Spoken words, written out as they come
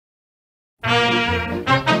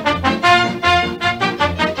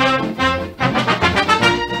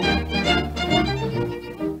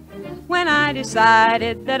When I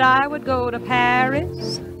decided that I would go to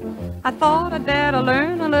Paris, I thought I'd better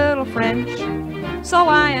learn a little French. So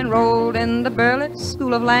I enrolled in the Berlitz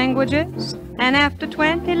School of Languages, and after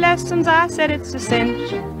 20 lessons I said it's a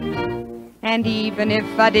cinch. And even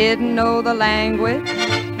if I didn't know the language,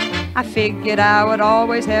 I figured I would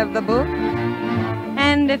always have the book.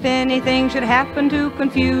 And if anything should happen to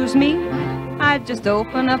confuse me, I'd just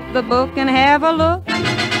open up the book and have a look.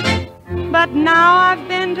 But now I've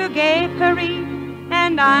been to gay Paris,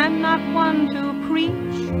 and I'm not one to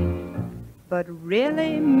preach. But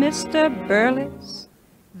really, Mr. Berlitz,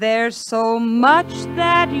 there's so much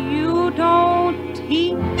that you don't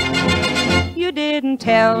teach. You didn't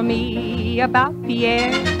tell me about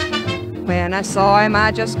Pierre. When I saw him,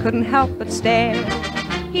 I just couldn't help but stare.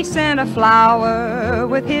 He sent a flower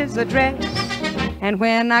with his address, and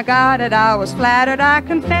when I got it, I was flattered, I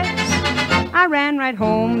confess. I ran right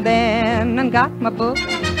home then and got my book,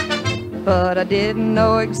 but I didn't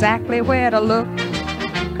know exactly where to look.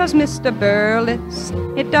 'Cause Mr. Berlitz,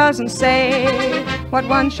 it doesn't say what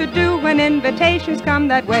one should do when invitations come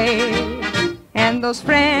that way. And those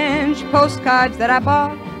French postcards that I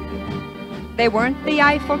bought, they weren't the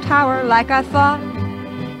Eiffel Tower like I thought.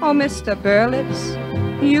 Oh, Mr. Berlitz,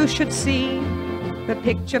 you should see the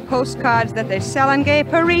picture postcards that they sell in gay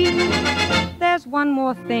Paris. There's one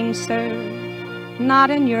more thing, sir, not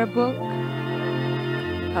in your book,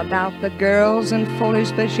 about the girls in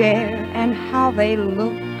Folies Bergère and how they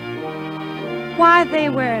look. Why, they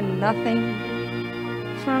wear nothing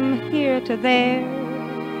from here to there,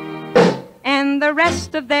 and the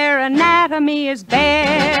rest of their anatomy is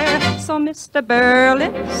bare. So, Mr.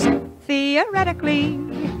 Berlitz, theoretically,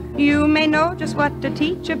 you may know just what to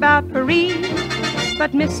teach about Paris.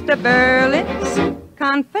 But Mr. Berlitz,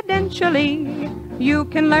 confidentially, you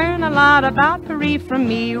can learn a lot about Paris from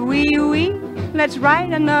me. Oui, oui, let's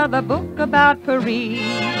write another book about Paris.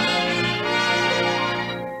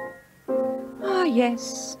 Oh,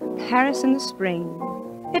 yes, Paris in the spring.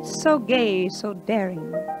 It's so gay, so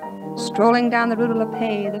daring. Strolling down the Rue de la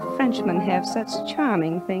Paix, the Frenchmen have such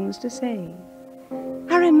charming things to say.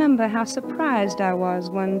 I remember how surprised I was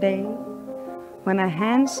one day when a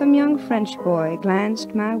handsome young French boy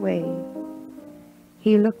glanced my way.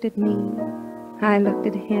 He looked at me, I looked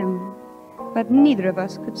at him, but neither of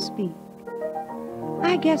us could speak.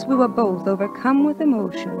 I guess we were both overcome with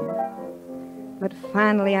emotion. But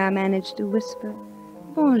finally I managed to whisper,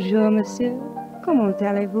 "Bonjour, monsieur, comment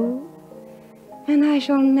allez-vous?" And I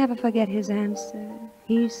shall never forget his answer.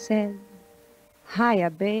 He said, "Hiya,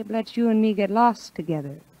 babe, let you and me get lost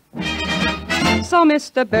together." So,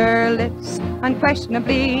 Mr. Berlitz,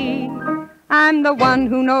 unquestionably, I'm the one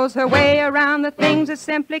who knows her way around the things that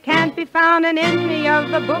simply can't be found in any of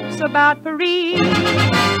the books about Paris.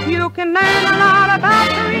 You can learn a lot